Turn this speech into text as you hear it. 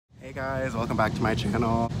Hey guys, welcome back to my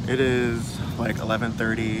channel. It is like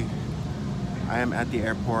 11:30. I am at the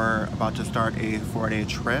airport about to start a 4-day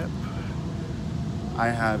trip. I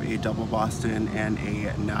have a double Boston and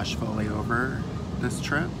a Nashville layover this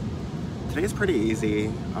trip. Today's pretty easy.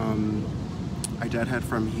 I deadhead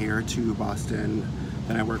from here to Boston,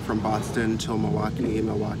 then I work from Boston till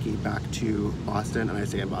Milwaukee back to Boston, and I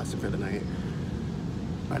stay in Boston for the night.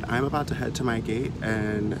 But I'm about to head to my gate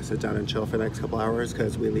and sit down and chill for the next couple hours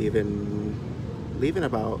because we leave in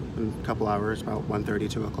about a couple hours, about 1:30,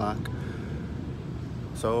 2 o'clock.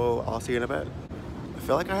 So I'll see you in a bit. I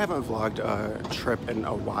feel like I haven't vlogged a trip in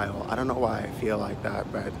a while. I don't know why I feel like that,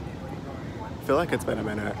 but I feel like it's been a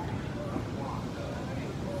minute.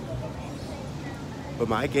 But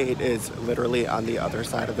my gate is literally on the other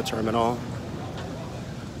side of the terminal.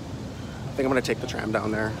 I think I'm gonna take the tram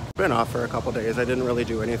down there. Been off for a couple days. I didn't really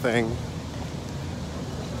do anything.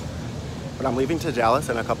 But I'm leaving to Dallas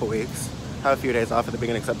in a couple weeks. Have a few days off at the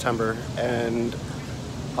beginning of September, and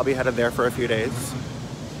I'll be headed there for a few days.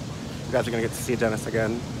 You guys are gonna get to see Dennis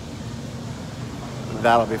again.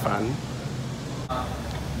 That'll be fun.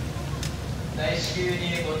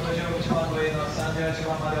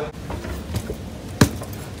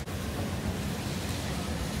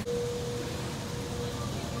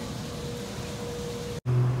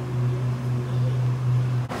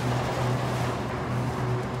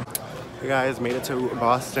 Hey guys, made it to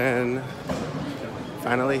Boston.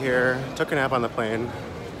 Finally here. Took a nap on the plane.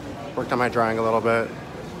 Worked on my drawing a little bit.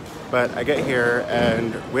 But I get here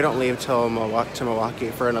and we don't leave till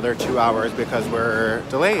Milwaukee for another 2 hours because we're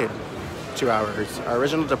delayed 2 hours. Our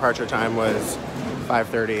original departure time was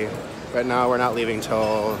 5:30, but now we're not leaving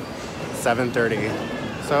till 7:30.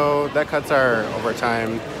 So that cuts our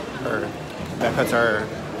overtime, or that cuts our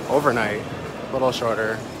overnight a little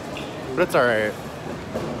shorter, but it's all right.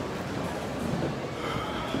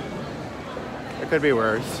 It could be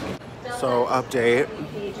worse. So update,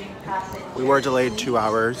 we were delayed 2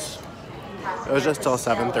 hours. It was just till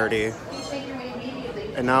 7:30.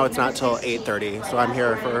 And now it's not till 8:30, so I'm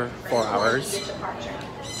here for 4 hours.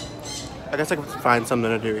 I guess I could find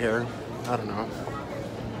something to do here. I don't know.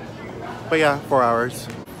 But yeah, 4 hours.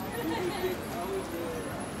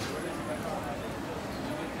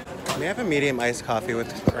 May I have a medium iced coffee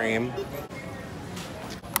with cream?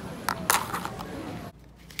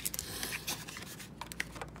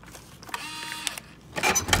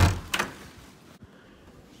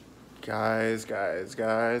 Guys.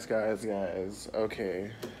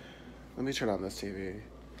 Okay. Let me turn on this TV.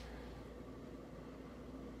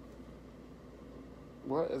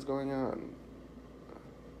 What is going on?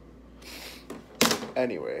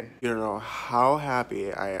 Anyway, you don't know how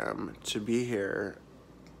happy I am to be here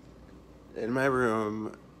in my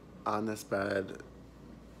room on this bed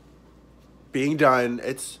being done.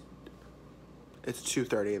 It's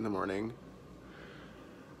 2:30 in the morning.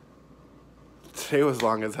 Today was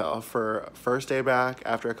long as hell. For first day back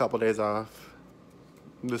after a couple days off,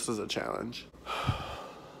 this was a challenge.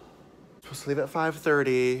 Supposed to leave at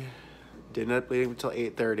 5:30, didn't end up leaving until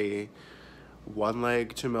 8:30. One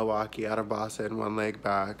leg to Milwaukee out of Boston, one leg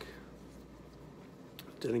back.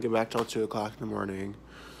 Didn't get back till 2 o'clock in the morning.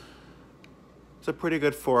 It's a pretty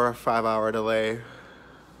good 4 or 5 hour delay.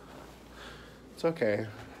 It's okay.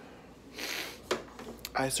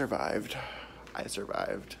 I survived.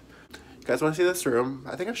 You guys want to see this room?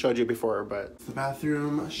 I think I've showed you before, but it's the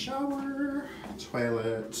bathroom, shower,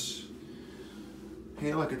 toilet.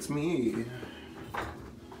 Hey, look, it's me.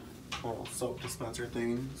 Little soap dispenser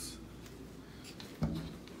things.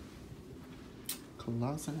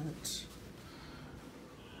 Closet.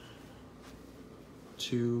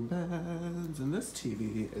 2 beds, and this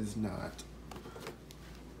TV is not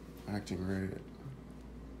acting right.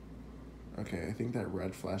 Okay, I think that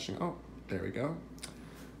red flashing. Oh, there we go.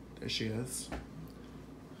 There she is.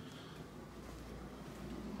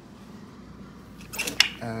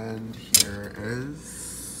 And here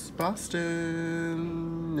is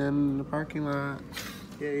Boston in the parking lot.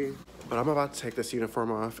 Yay. But I'm about to take this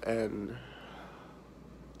uniform off and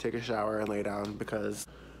take a shower and lay down because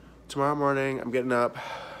tomorrow morning I'm getting up,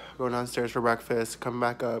 going downstairs for breakfast, coming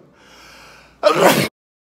back up.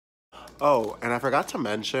 Oh, and I forgot to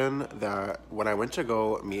mention that when I went to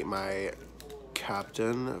go meet my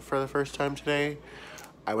captain for the first time today,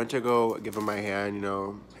 I went to go give him my hand, you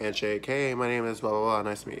know, handshake. Hey, my name is blah, blah, blah,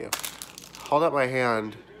 nice to meet you. Hold up my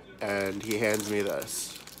hand, and he hands me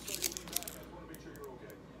this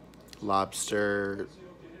lobster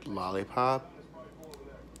lollipop.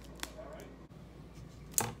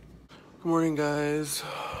 Good morning, guys.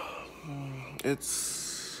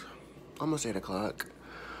 It's almost 8 o'clock.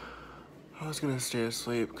 I was gonna stay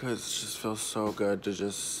asleep because it just feels so good to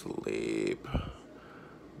just sleep.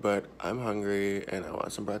 But I'm hungry and I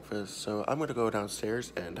want some breakfast, so I'm gonna go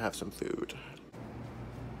downstairs and have some food.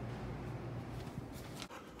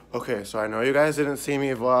 Okay, so I know you guys didn't see me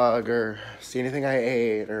vlog or see anything I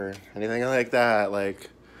ate or anything like that. Like,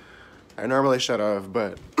 I normally should have,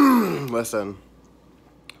 but listen.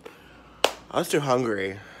 I was too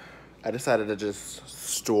hungry. I decided to just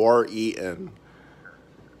store eating.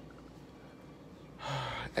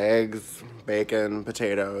 Eggs, bacon,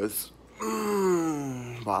 potatoes,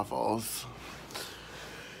 waffles.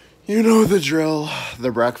 You know the drill,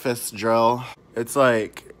 the breakfast drill. It's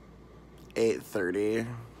like 8:30.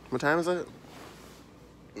 What time is it?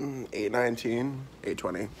 8:19,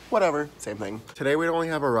 8:20, whatever, same thing. Today we only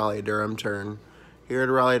have a Raleigh-Durham turn. Here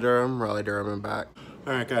to Raleigh-Durham, and back.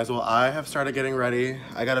 All right, guys, well, I have started getting ready.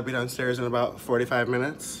 I gotta be downstairs in about 45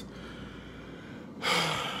 minutes.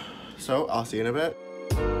 So I'll see you in a bit.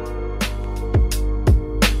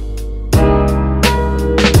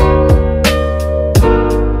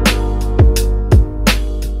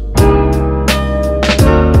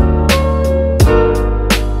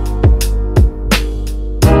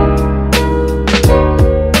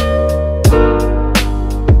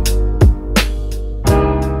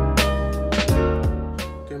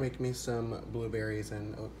 Some blueberries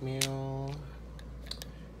and oatmeal.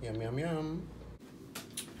 Yum, yum, yum.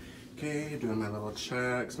 Okay, doing my little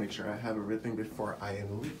checks. Make sure I have everything before I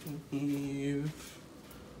leave.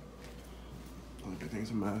 Everything's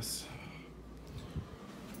a mess.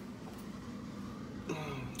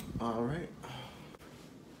 All right.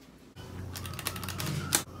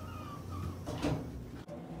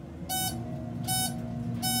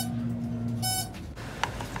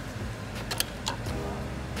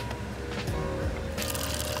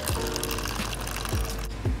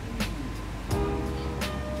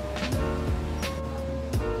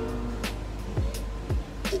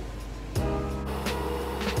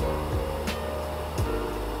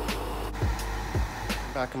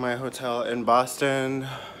 Back in my hotel in Boston.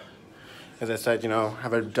 As I said, you know,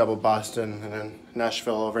 have a double Boston and then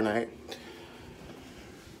Nashville overnight.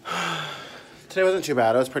 Today wasn't too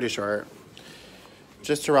bad, it was pretty short.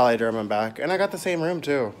 Just to Raleigh-Durham and back. And I got the same room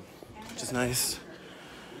too, which is nice.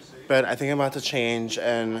 But I think I'm about to change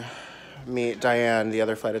and meet Diane, the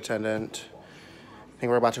other flight attendant. I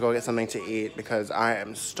think we're about to go get something to eat because I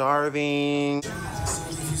am starving.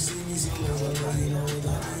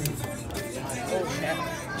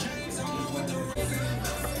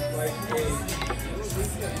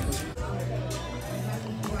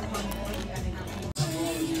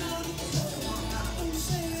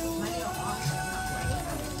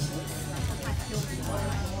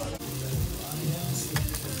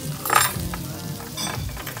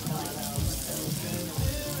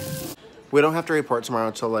 We don't have to report tomorrow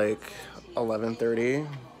till like 11:30.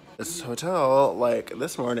 This hotel, like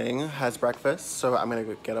this morning, has breakfast, so I'm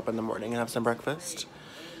gonna get up in the morning and have some breakfast.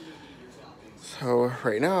 So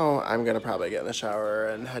right now, I'm gonna probably get in the shower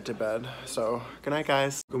and head to bed. So good night,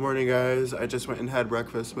 guys. Good morning, guys. I just went and had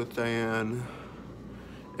breakfast with Diane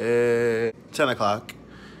at 10 o'clock.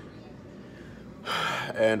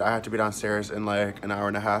 And I have to be downstairs in like an hour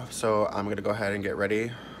and a half, so I'm gonna go ahead and get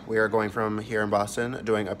ready. We are going from here in Boston,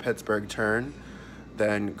 doing a Pittsburgh turn,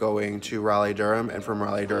 then going to Raleigh-Durham, and from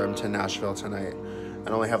Raleigh-Durham to Nashville tonight. I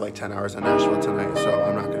only have like 10 hours in Nashville tonight, so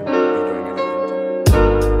I'm not gonna be doing anything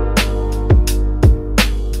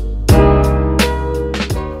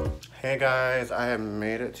tonight. Hey guys, I have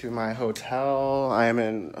made it to my hotel. I am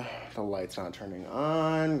in, the light's not turning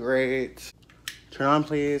on, great. Turn on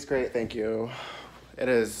please, great, thank you. It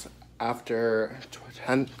is after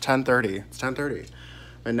 10:30, it's 10:30.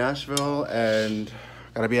 In Nashville and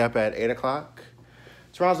gotta be up at 8 o'clock.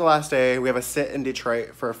 Tomorrow's the last day. We have a sit in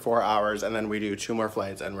Detroit for 4 hours and then we do 2 more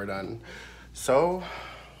flights and we're done. So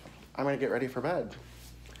I'm gonna get ready for bed.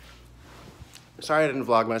 Sorry I didn't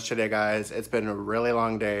vlog much today, guys. It's been a really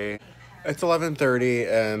long day. It's 11:30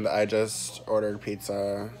 and I just ordered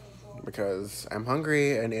pizza because I'm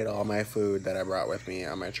hungry and ate all my food that I brought with me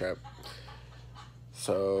on my trip.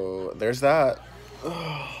 So there's that.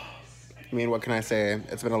 I mean, what can I say?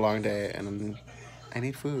 It's been a long day and I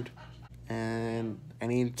need food and I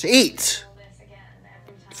need to eat.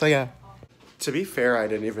 So yeah. To be fair, I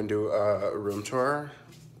didn't even do a room tour,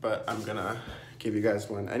 but I'm gonna give you guys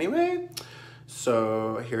one anyway.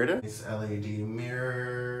 So here it is. LED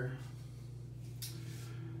mirror.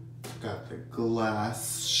 Got the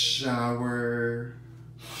glass shower.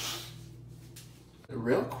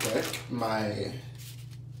 Real quick, my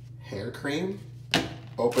hair cream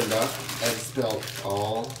opened up and spilled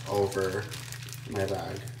all over my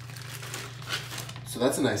bag. So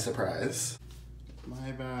that's a nice surprise.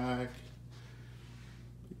 My bag,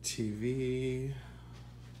 TV,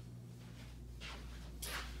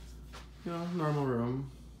 you know, normal room,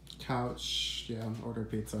 couch, yeah, ordered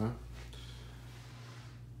pizza.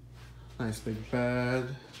 Nice big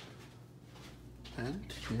bed.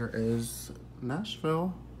 And here is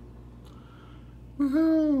Nashville.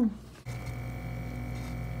 Woohoo!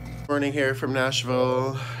 Morning here from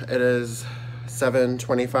Nashville. It is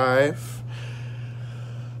 7:25.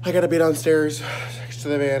 I gotta be downstairs to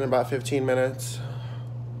the van in about 15 minutes.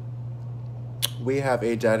 We have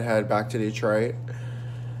a deadhead back to Detroit.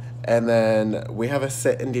 And then we have a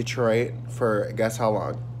sit in Detroit for, guess how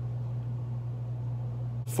long?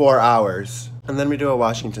 4 hours. And then we do a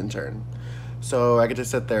Washington turn. So I get to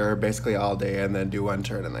sit there basically all day and then do one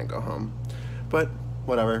turn and then go home. But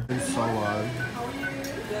whatever. It's so long.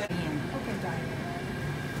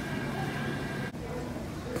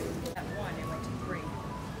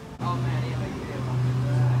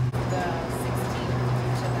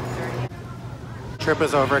 Trip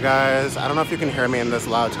is over, guys. I don't know if you can hear me in this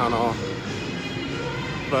loud tunnel,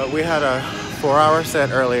 but we had a 4-hour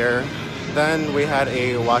sit earlier. Then we had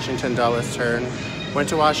a Washington Dulles turn. Went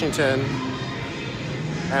to Washington,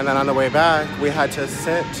 and then on the way back, we had to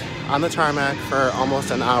sit on the tarmac for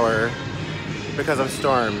almost an hour because of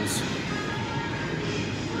storms.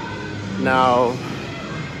 Now,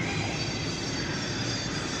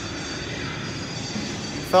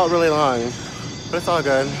 felt really long, but it's all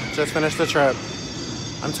good. Just finished the trip.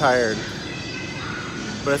 I'm tired,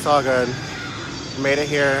 but it's all good. Made it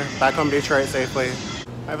here, back home Detroit safely.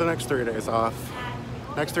 I have the next 3 days off.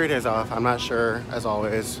 Next 3 days off. I'm not sure, as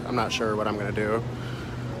always, I'm not sure what I'm gonna do.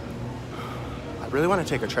 I really want to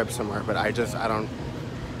take a trip somewhere, but I don't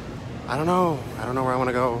know. I don't know where I want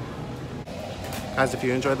to go. Guys, if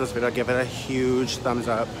you enjoyed this video, give it a huge thumbs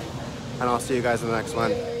up, and I'll see you guys in the next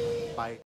one. Bye.